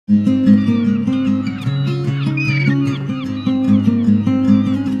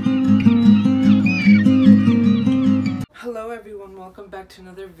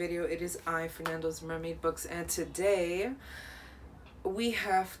is I, Fernando's Mermaid Books, and today we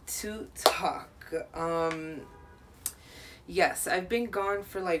have to talk. Yes, I've been gone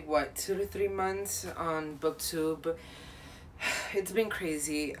for like, what, 2 to 3 months on BookTube. It's been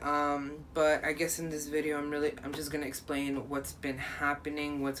crazy, but I guess in this video I'm just gonna explain what's been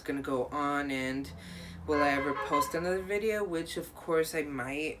happening, what's gonna go on, and will I ever post another video, which of course I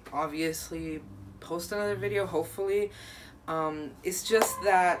might obviously post another video, hopefully. It's just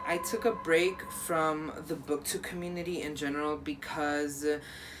that I took a break from the BookTube community in general because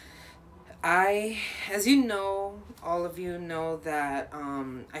as you know, all of you know that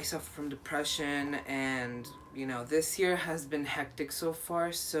I suffer from depression, and you know, this year has been hectic so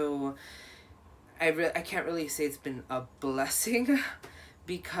far, so I can't really say it's been a blessing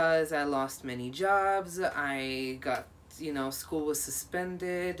because I lost many jobs. I got, you know, school was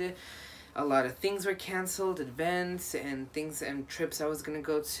suspended. A lot of things were canceled, events and things and trips I was gonna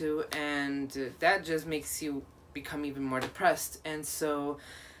go to, and that just makes you become even more depressed. And so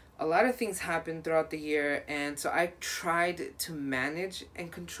a lot of things happened throughout the year, and so I tried to manage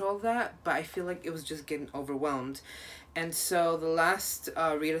and control that, but I feel like it was just getting overwhelmed. And so the last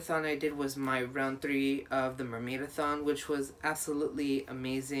readathon I did was my round 3 of the Mermaidathon, which was absolutely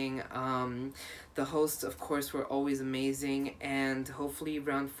amazing. The hosts, of course, were always amazing, and hopefully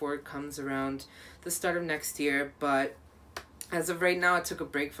round 4 comes around the start of next year. But as of right now, I took a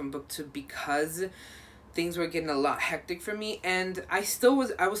break from BookTube because things were getting a lot hectic for me, and I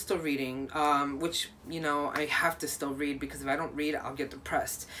was still reading, which, you know, I have to still read, because if I don't read, I'll get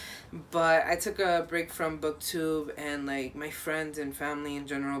depressed. But I took a break from BookTube and like my friends and family in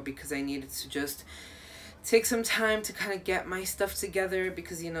general, because I needed to just take some time to kind of get my stuff together,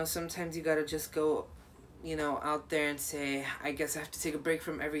 because, you know, sometimes you gotta just go, you know, out there and say, I guess I have to take a break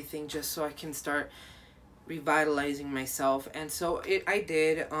from everything just so I can start revitalizing myself. And so I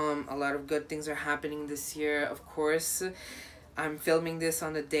did. A lot of good things are happening this year. Of course, I'm filming this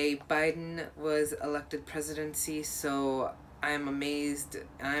on the day Biden was elected presidency, so I'm amazed,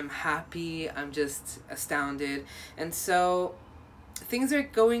 I'm happy, I'm just astounded. And so things are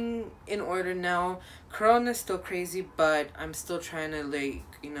going in order now. Corona's still crazy, but I'm still trying to, like,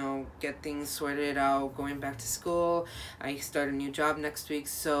 you know, get things sorted out, going back to school. I start a new job next week,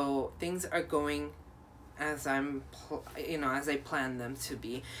 so things are going as as I plan them to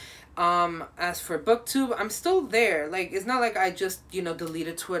be. As for BookTube, I'm still there. Like, it's not like I just, you know,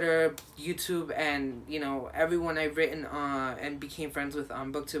 deleted Twitter, YouTube, and, you know, everyone I've written and became friends with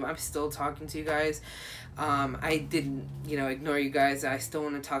on BookTube. I'm still talking to you guys. I didn't, you know, ignore you guys. I still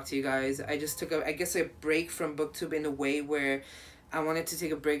want to talk to you guys. I just took a break from BookTube in a way where I wanted to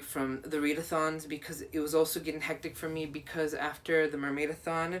take a break from the readathons, because it was also getting hectic for me, because after the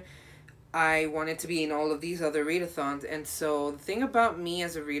Mermaidathon, I wanted to be in all of these other readathons. And so the thing about me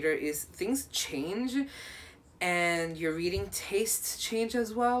as a reader is things change, and your reading tastes change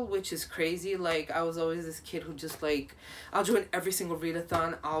as well, which is crazy. Like, I was always this kid who just, like, I'll join every single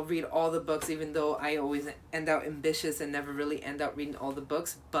readathon, I'll read all the books, even though I always end out ambitious and never really end up reading all the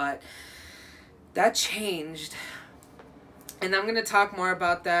books. But that changed, and I'm going to talk more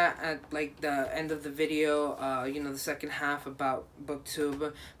about that at, like, the end of the video, you know, the second half about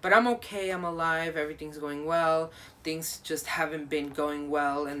BookTube. But I'm okay, I'm alive, everything's going well. Things just haven't been going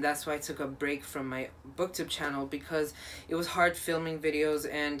well, and that's why I took a break from my BookTube channel, because it was hard filming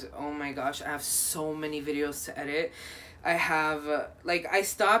videos, and oh my gosh, I have so many videos to edit. I have, I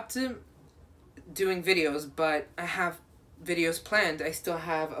stopped doing videos, but I have videos planned. I still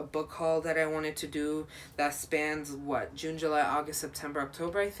have a book haul that I wanted to do that spans, what, June, July, August, September,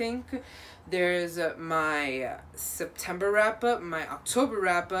 October, I think. There's my September wrap-up, my October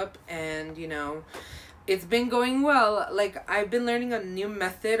wrap-up, and, you know, it's been going well. Like, I've been learning a new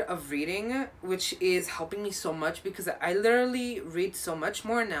method of reading, which is helping me so much, because I literally read so much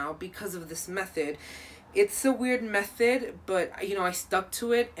more now because of this method. It's a weird method, but, you know, I stuck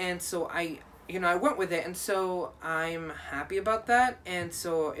to it, and so I went with it, and so I'm happy about that. And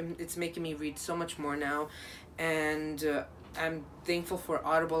so it's making me read so much more now, and I'm thankful for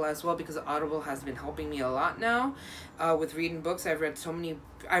Audible as well, because Audible has been helping me a lot now with reading books.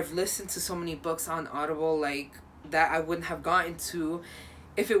 I've listened to so many books on Audible, like, that I wouldn't have gotten to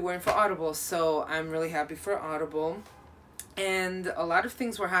if it weren't for Audible. So I'm really happy for Audible. And a lot of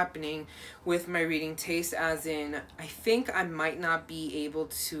things were happening with my reading taste, as in, I think I might not be able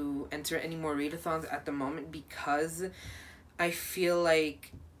to enter any more readathons at the moment, because I feel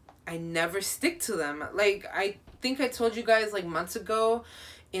like I never stick to them. Like, I think I told you guys, like, months ago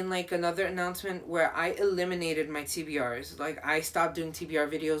in, like, another announcement where I eliminated my TBRs. Like, I stopped doing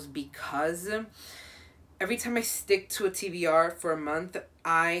TBR videos because every time I stick to a TBR for a month,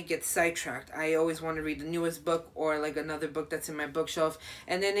 I get sidetracked. I always want to read the newest book or like another book that's in my bookshelf,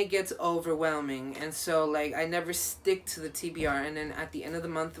 and then it gets overwhelming. And so like I never stick to the TBR, and then at the end of the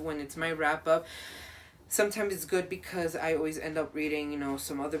month when it's my wrap up, sometimes it's good because I always end up reading, you know,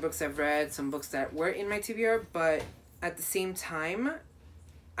 some other books I've read, some books that were in my TBR, but at the same time,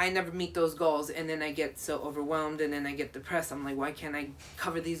 I never meet those goals, and then I get so overwhelmed, and then I get depressed. I'm like, why can't I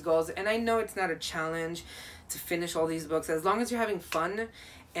cover these goals? And I know it's not a challenge to finish all these books. As long as you're having fun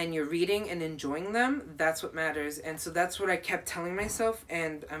and you're reading and enjoying them, that's what matters. And so that's what I kept telling myself,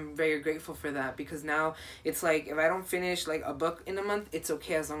 and I'm very grateful for that, because now it's like if I don't finish like a book in a month, it's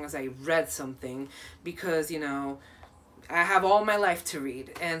okay as long as I read something, because, you know, I have all my life to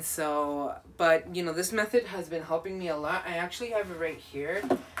read. And so, but you know, this method has been helping me a lot. I actually have it right here.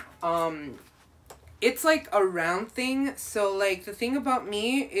 It's like a round thing. So like the thing about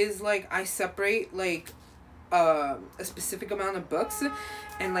me is like I separate like a specific amount of books,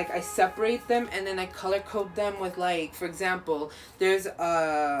 and like I separate them, and then I color code them with, like, for example, there's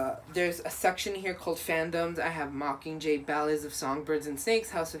a section here called fandoms. I have Mockingjay, Ballads of Songbirds and Snakes,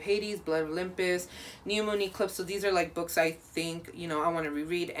 House of Hades, Blood of Olympus, New Moon Eclipse. So these are like books I think, you know, I want to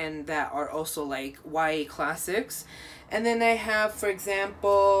reread, and that are also like YA classics. And then I have, for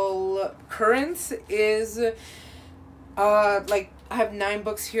example, Currents is like I have 9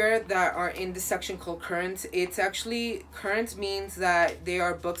 books here that are in this section called Currents. It's actually, Currents means that they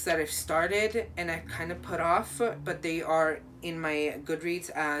are books that I've started and I kind of put off, but they are in my Goodreads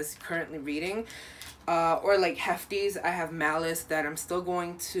as currently reading. Or like Hefties, I have Malice that I'm still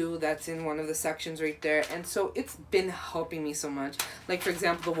going to, that's in one of the sections right there. And so it's been helping me so much. Like, for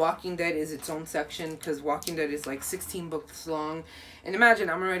example, The Walking Dead is its own section, because Walking Dead is like 16 books long. And imagine,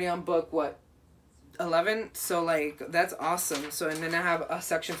 I'm already on book, what, 11? So like that's awesome. So, and then I have a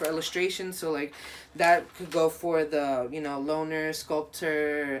section for illustration, so like that could go for the, you know, loner,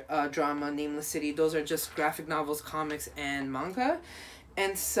 sculptor, drama, Nameless City. Those are just graphic novels, comics, and manga.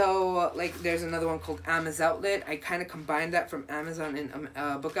 And so like there's another one called Amazon Outlet. I kind of combined that from Amazon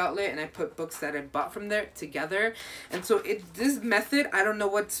and Book Outlet, and I put books that I bought from there together. And so this method, I don't know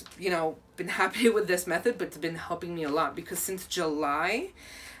what's, you know, been happening with this method, but it's been helping me a lot, because since July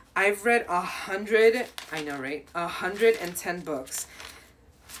I've read 100, I know, right? 110 books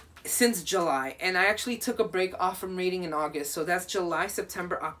since July. And I actually took a break off from reading in August. So that's July,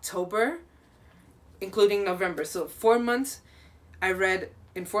 September, October, including November. So 4 months,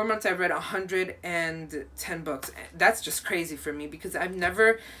 in 4 months, I read 110 books. That's just crazy for me, because I've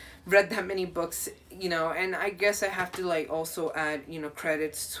never read that many books, you know. And I guess I have to like also add, you know,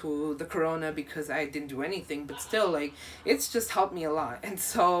 credits to the corona, because I didn't do anything, but still, like, it's just helped me a lot. And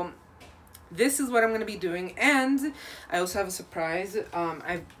so this is what I'm going to be doing. And I also have a surprise.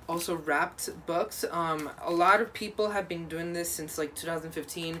 I've also wrapped books. A lot of people have been doing this since like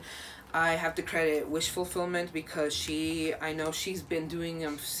 2015. I have to credit Wish Fulfillment, because I know she's been doing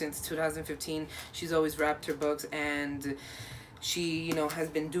them since 2015. She's always wrapped her books, and she, you know, has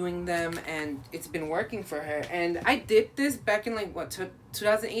been doing them, and it's been working for her. And I did this back in like, what,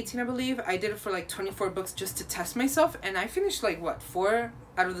 2018, I believe. I did it for like 24 books just to test myself, and I finished like, what, 4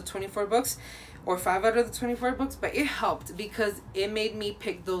 out of the 24 books, or 5 out of the 24 books. But it helped, because it made me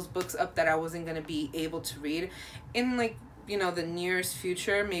pick those books up that I wasn't going to be able to read in like, you know, the nearest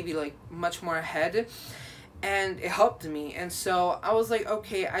future, maybe like much more ahead. And it helped me. And so I was like,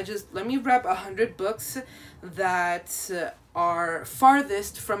 okay, let me wrap 100 books that are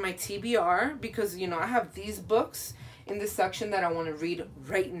farthest from my TBR, because, you know, I have these books in this section that I want to read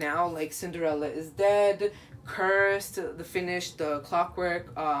right now, like Cinderella is Dead, Cursed, The Clockwork,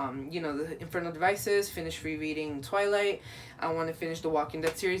 you know, the Infernal Devices, finish rereading Twilight. I want to finish the Walking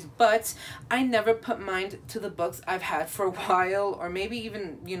Dead series, but I never put mind to the books I've had for a while, or maybe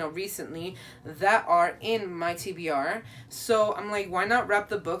even, you know, recently, that are in my TBR. So I'm like, why not wrap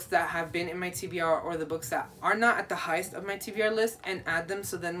the books that have been in my TBR, or the books that are not at the highest of my TBR list, and add them,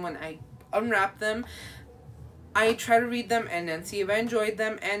 so then when I unwrap them, I try to read them and then see if I enjoyed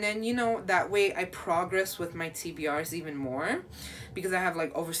them. And then, you know, that way I progress with my TBRs even more, because I have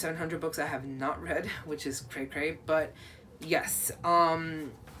like over 700 books I have not read, which is cray. But yes, let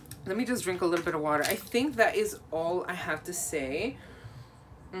me just drink a little bit of water. I think that is all I have to say.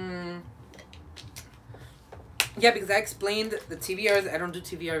 Yeah, because I explained the TBRs. I don't do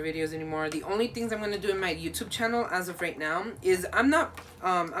TBR videos anymore. The only things I'm going to do in my YouTube channel as of right now is I'm not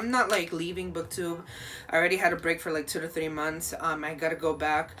like leaving BookTube. I already had a break for like 2 to 3 months. I got to go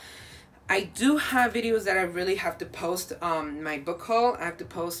back. I do have videos that I really have to post. My book haul. I have to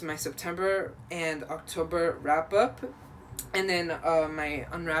post my September and October wrap up. And then my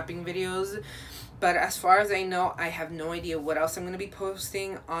unwrapping videos. But as far as I know, I have no idea what else I'm going to be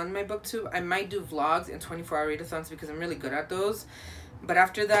posting on my booktube. I might do vlogs and 24-hour readathons because I'm really good at those. But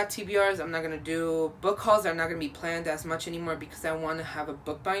after that, TBRs, I'm not going to do. Book hauls are not going to be planned as much anymore because I want to have a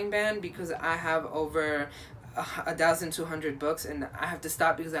book buying ban, because I have over 1,200 books and I have to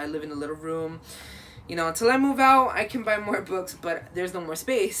stop because I live in a little room. You know, until I move out, I can buy more books, but there's no more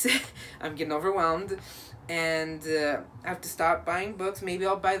space. I'm getting overwhelmed. And I have to stop buying books. Maybe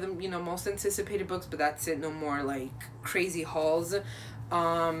I'll buy them, you know, most anticipated books, but that's it. No more, like, crazy hauls.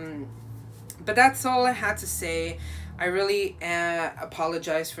 But that's all I had to say. I really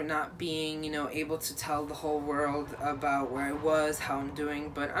apologize for not being, you know, able to tell the whole world about where I was, how I'm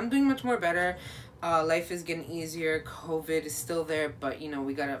doing. But I'm doing much more better. Life is getting easier. COVID is still there, but, you know,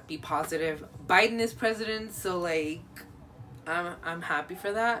 we gotta be positive. Biden is president, so, like, I'm happy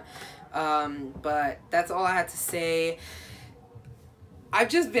for that. But that's all I had to say. I've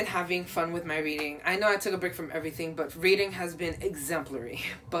just been having fun with my reading. I know I took a break from everything, but reading has been exemplary.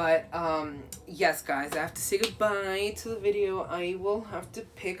 But yes, guys, I have to say goodbye to the video. I will have to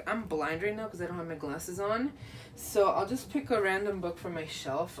pick. I'm blind right now because I don't have my glasses on, so I'll just pick a random book from my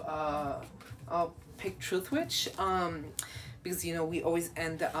shelf. I'll pick Truth Witch, because, you know, we always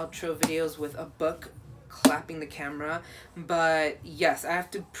end the outro videos with a book clapping the camera. But yes, I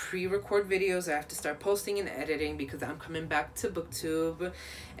have to pre-record videos. I have to start posting and editing because I'm coming back to booktube,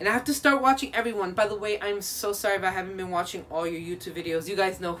 and I have to start watching everyone. By the way, I'm so sorry if I haven't been watching all your YouTube videos. You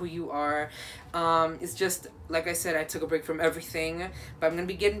guys know who you are. It's just, like I said, I took a break from everything, but I'm gonna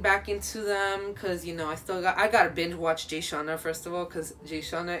be getting back into them because, you know, I gotta binge watch Jay Shauna, first of all, because Jay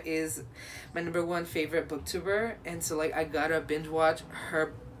Shauna is my #1 favorite booktuber, and so, like, I gotta binge watch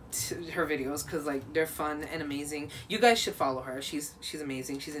her videos because, like, they're fun and amazing. You guys should follow her. She's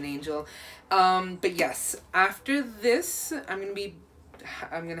amazing. She's an angel. But yes, after this, I'm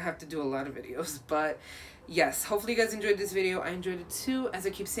gonna have to do a lot of videos. But yes, hopefully you guys enjoyed this video. I enjoyed it too. As I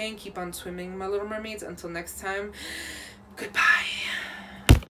keep saying, keep on swimming, my little mermaids. Until next time, goodbye.